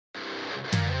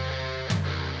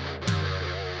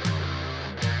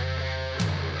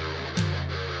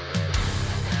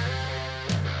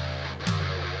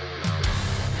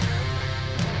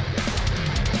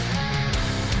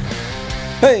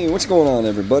Hey, what's going on,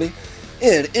 everybody?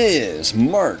 It is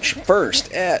March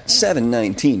 1st at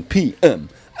 7:19 p.m.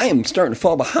 I am starting to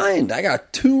fall behind. I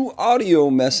got 2 audio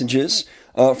messages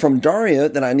from Daria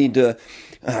that I need to,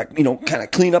 kind of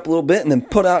clean up a little bit and then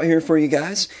put out here for you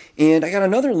guys. And I got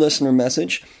another listener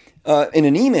message in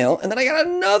an email, and then I got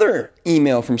another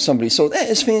email from somebody. So that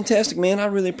is fantastic, man. I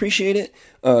really appreciate it.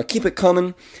 Keep it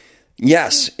coming.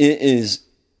 Yes, it is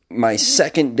my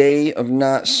second day of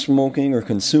not smoking or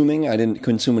consuming. I didn't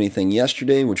consume anything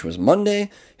yesterday, which was Monday.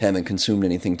 Haven't consumed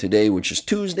anything today, which is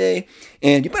Tuesday.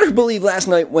 And you better believe last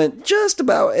night went just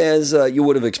about as you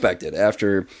would have expected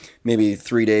after maybe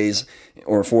 3 days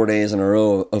or 4 days in a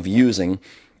row of using.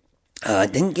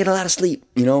 Didn't get a lot of sleep,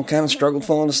 kind of struggled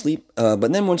falling asleep.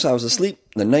 But then once I was asleep,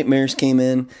 the nightmares came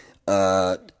in.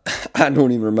 I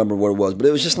don't even remember what it was, but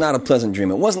it was just not a pleasant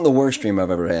dream. It wasn't the worst dream I've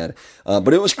ever had,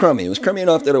 but it was crummy. It was crummy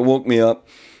enough that it woke me up,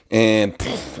 and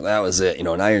that was it.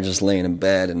 Now you're just laying in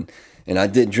bed, and I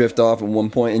did drift off at one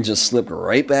point and just slipped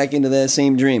right back into that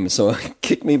same dream. So it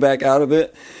kicked me back out of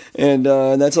it, and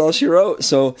that's all she wrote.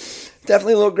 So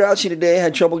definitely a little grouchy today.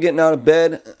 Had trouble getting out of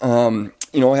bed. I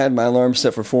had my alarm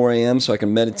set for 4 a.m. so I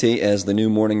can meditate as the new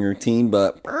morning routine,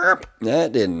 but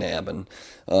that didn't happen.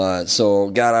 So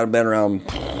got out of bed around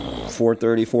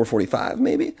 4:30, 4:45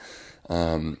 maybe.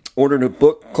 Ordered a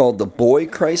book called The Boy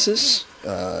Crisis,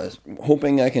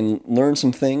 hoping I can learn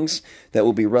some things that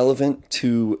will be relevant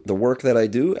to the work that I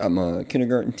do. I'm a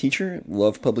kindergarten teacher,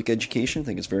 love public education,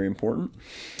 think it's very important.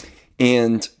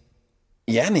 And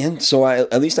yeah, man, so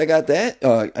at least I got that.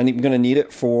 I'm going to need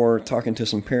it for talking to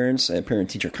some parents at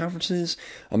parent-teacher conferences.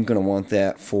 I'm going to want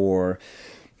that for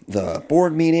the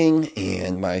board meeting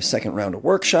and my second round of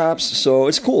workshops. So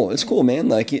it's cool. It's cool, man.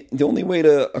 Like, the only way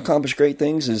to accomplish great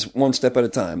things is one step at a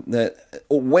time. That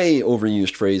way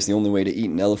overused phrase, the only way to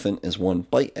eat an elephant is one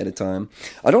bite at a time.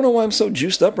 I don't know why I'm so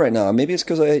juiced up right now. Maybe it's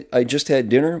because I just had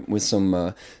dinner with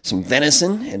some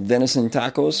venison, had venison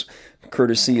tacos,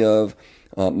 courtesy of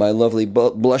my lovely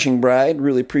blushing bride.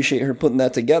 Really appreciate her putting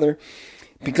that together,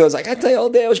 because I got to tell you, all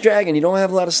day I was dragging. You don't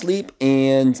have a lot of sleep,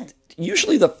 and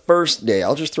usually the first day,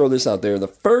 I'll just throw this out there, the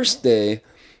first day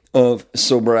of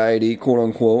sobriety, quote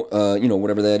unquote,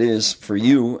 whatever that is for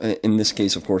you, in this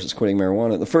case, of course, it's quitting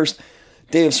marijuana. The first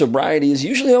day of sobriety is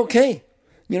usually okay,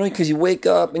 because you wake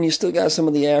up and you still got some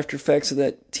of the after effects of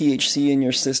that THC in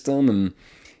your system, and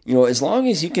as long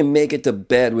as you can make it to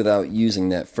bed without using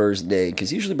that first day,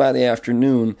 because usually by the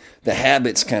afternoon, the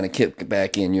habits kind of kick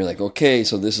back in. You're like, okay,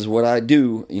 so this is what I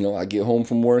do. I get home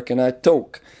from work and I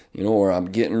toke, or I'm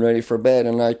getting ready for bed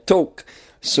and I toke.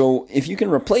 So if you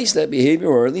can replace that behavior,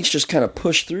 or at least just kind of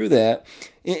push through that,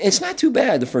 it's not too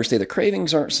bad the first day. The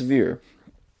cravings aren't severe.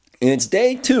 And it's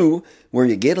day 2 where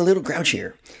you get a little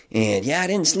grouchier. And yeah, I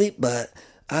didn't sleep, but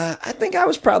I think I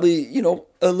was probably,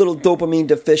 a little dopamine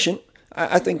deficient.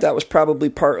 I think that was probably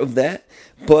part of that,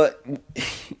 but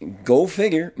go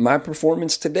figure, my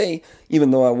performance today,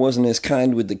 even though I wasn't as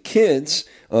kind with the kids,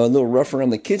 a little rougher on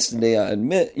the kids today, I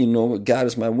admit, God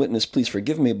is my witness, please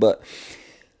forgive me, but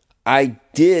I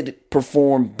did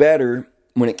perform better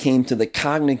when it came to the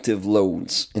cognitive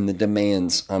loads and the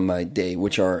demands on my day,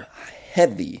 which are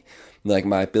heavy, like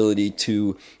my ability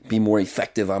to be more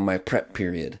effective on my prep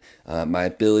period, my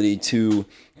ability to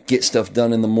get stuff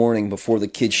done in the morning before the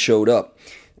kids showed up.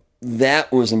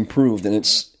 That was improved, and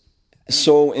it's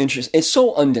so interesting. It's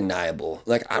so undeniable.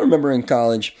 Like, I remember in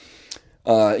college,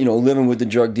 living with the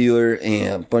drug dealer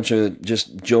and a bunch of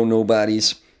just Joe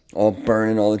Nobodies, all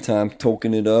burning all the time,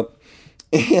 toking it up.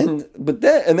 And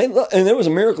there was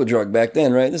a miracle drug back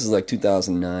then, right? This is like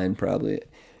 2009 probably.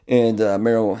 And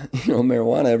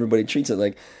marijuana, everybody treats it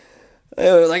like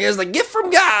it's the gift from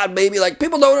God, baby. Like,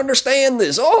 people don't understand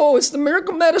this. Oh, it's the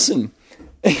miracle medicine.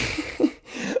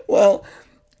 Well,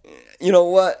 you know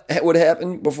what would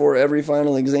happen before every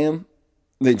final exam?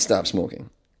 They'd stop smoking.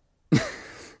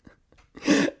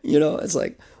 It's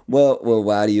like, well,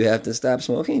 why do you have to stop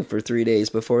smoking for 3 days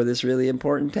before this really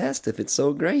important test if it's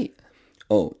so great?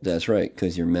 Oh, that's right,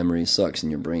 because your memory sucks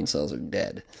and your brain cells are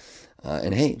dead.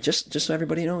 And hey, just so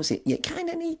everybody knows, you kind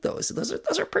of need those. Those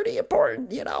are pretty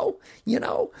important,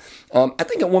 I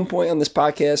think at one point on this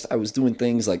podcast, I was doing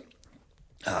things like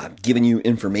giving you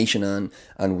information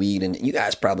on weed, and you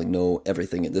guys probably know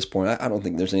everything at this point. I don't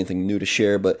think there's anything new to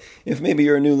share, but if maybe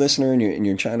you're a new listener and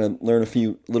you're trying to learn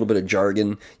a little bit of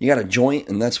jargon, you got a joint,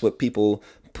 and that's what people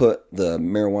put the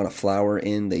marijuana flower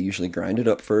in. They usually grind it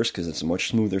up first because it's a much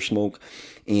smoother smoke,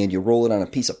 and you roll it on a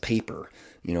piece of paper.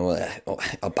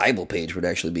 a Bible page would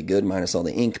actually be good, minus all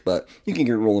the ink, but you can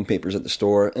get rolling papers at the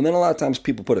store. And then a lot of times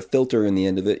people put a filter in the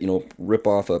end of it, rip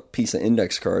off a piece of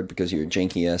index card because you're a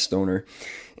janky-ass stoner.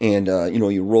 And,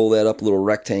 you roll that up a little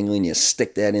rectangle and you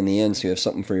stick that in the end so you have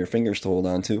something for your fingers to hold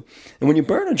on to. And when you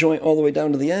burn a joint all the way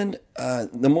down to the end,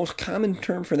 the most common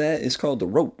term for that is called the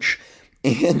roach.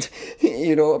 And,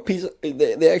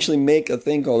 they actually make a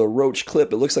thing called a roach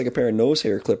clip. It looks like a pair of nose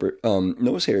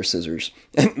hair scissors.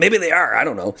 Maybe they are, I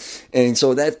don't know. And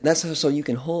so that's how, so you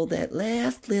can hold that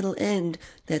last little end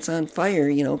that's on fire,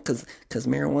 because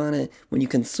marijuana, when you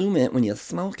consume it, when you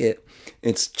smoke it,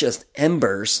 it's just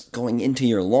embers going into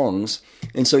your lungs.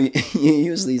 And so you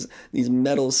use these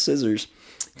metal scissors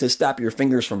to stop your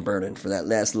fingers from burning for that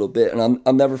last little bit. And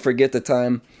I'll never forget the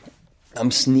time I'm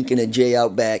sneaking a J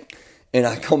out back. And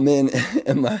I come in,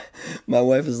 and my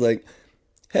wife is like,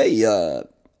 "Hey,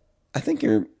 I think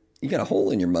you got a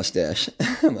hole in your mustache."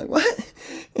 I'm like, "What?"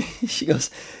 She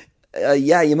goes,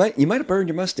 "Yeah, you might have burned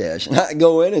your mustache." And I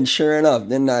go in, and sure enough,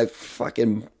 then I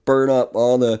fucking burn up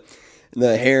all the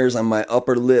hairs on my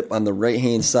upper lip on the right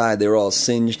hand side. They were all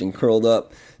singed and curled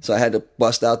up. So I had to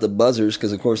bust out the buzzers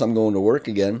because, of course, I'm going to work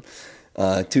again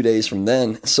 2 days from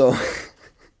then. So.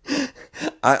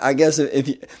 I guess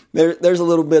if there's a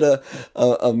little bit of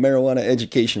marijuana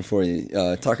education for you,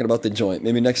 talking about the joint.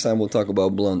 Maybe next time we'll talk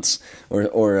about blunts or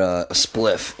a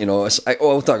spliff.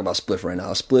 We'll talk about spliff right now.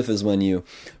 A spliff is when you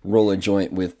roll a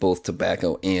joint with both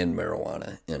tobacco and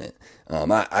marijuana in it.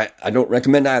 I don't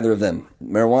recommend either of them.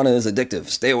 Marijuana is addictive.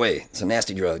 Stay away. It's a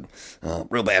nasty drug.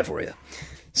 Real bad for you.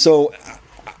 So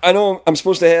I know I'm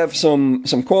supposed to have some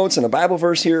quotes and a Bible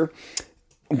verse here.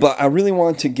 But I really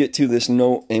want to get to this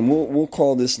note, and we'll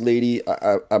call this lady,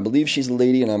 I believe she's a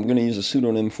lady, and I'm going to use a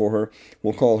pseudonym for her.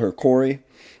 We'll call her Corey.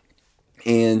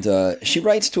 And she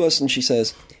writes to us, and she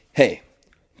says, "Hey,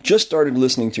 just started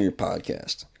listening to your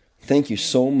podcast. Thank you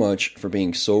so much for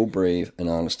being so brave and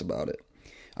honest about it.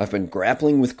 I've been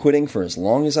grappling with quitting for as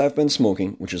long as I've been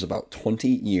smoking, which is about 20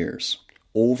 years.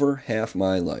 Over half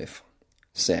my life.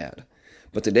 Sad.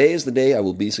 But today is the day I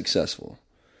will be successful.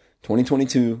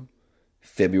 2022...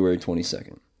 February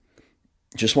 22nd.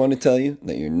 Just wanted to tell you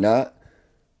that you're not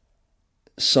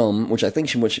just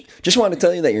wanted to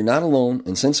tell you that you're not alone,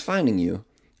 and since finding you,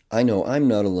 I know I'm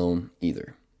not alone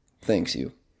either. Thanks,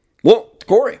 you." Well,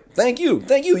 Corey, thank you.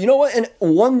 You know what? And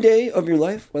one day of your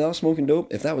life without smoking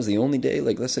dope, if that was the only day,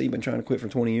 like let's say you've been trying to quit for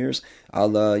 20 years,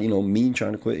 me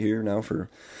trying to quit here now for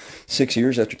 6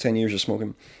 years after 10 years of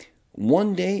smoking,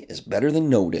 one day is better than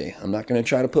no day. I'm not going to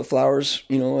try to put flowers,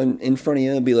 in front of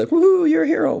you and be like, "Woohoo, you're a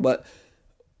hero." But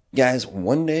guys,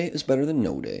 one day is better than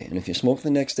no day. And if you smoke the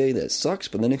next day, that sucks.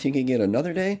 But then if you can get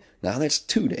another day, now that's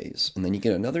 2 days. And then you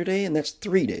get another day, and that's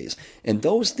 3 days. And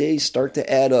those days start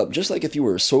to add up. Just like if you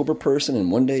were a sober person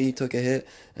and one day you took a hit,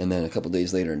 and then a couple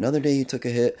days later, another day you took a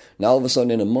hit. Now all of a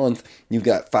sudden in a month, you've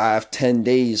got 5-10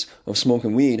 days of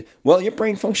smoking weed. Well, your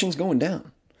brain function's going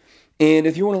down. And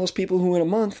if you're one of those people who in a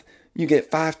month, you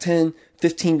get 5, 10,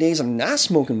 15 days of not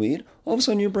smoking weed, all of a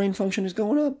sudden your brain function is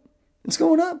going up. It's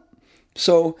going up.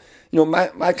 So, my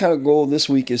kind of goal this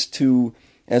week is to,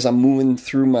 as I'm moving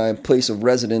through my place of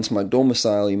residence, my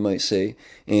domicile, you might say,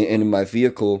 and in my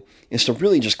vehicle, is to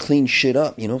really just clean shit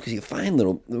up, because you find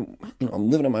I'm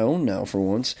living on my own now for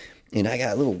once, and I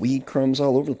got little weed crumbs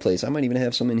all over the place. I might even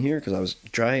have some in here because I was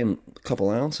drying a couple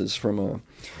ounces from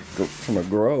a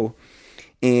grow.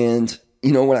 And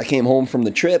when I came home from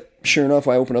the trip, sure enough,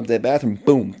 I opened up that bathroom,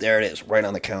 boom, there it is, right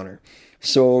on the counter.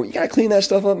 So you got to clean that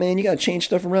stuff up, man. You got to change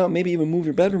stuff around, maybe even move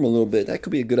your bedroom a little bit. That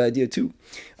could be a good idea, too.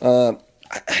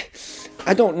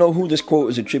 I don't know who this quote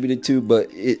is attributed to,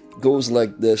 but it goes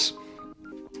like this.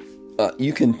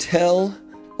 You can tell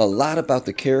a lot about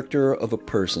the character of a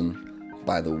person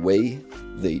by the way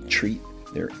they treat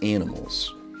their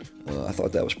animals. I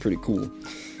thought that was pretty cool.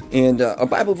 And a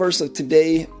Bible verse of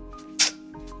today,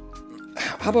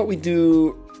 how about we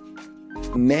do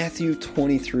Matthew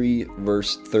 23,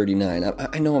 verse 39.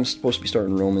 I know I'm supposed to be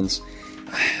starting Romans,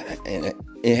 and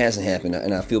it hasn't happened,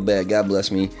 and I feel bad. God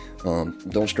bless me.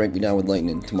 Don't strike me down with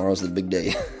lightning. Tomorrow's the big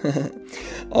day.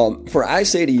 For I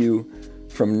say to you,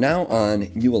 from now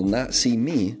on you will not see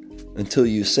me until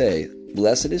you say,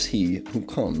 "Blessed is he who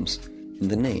comes in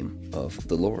the name of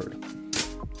the Lord."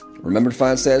 Remember to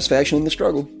find satisfaction in the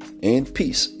struggle and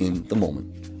peace in the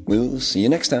moment. We'll see you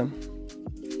next time.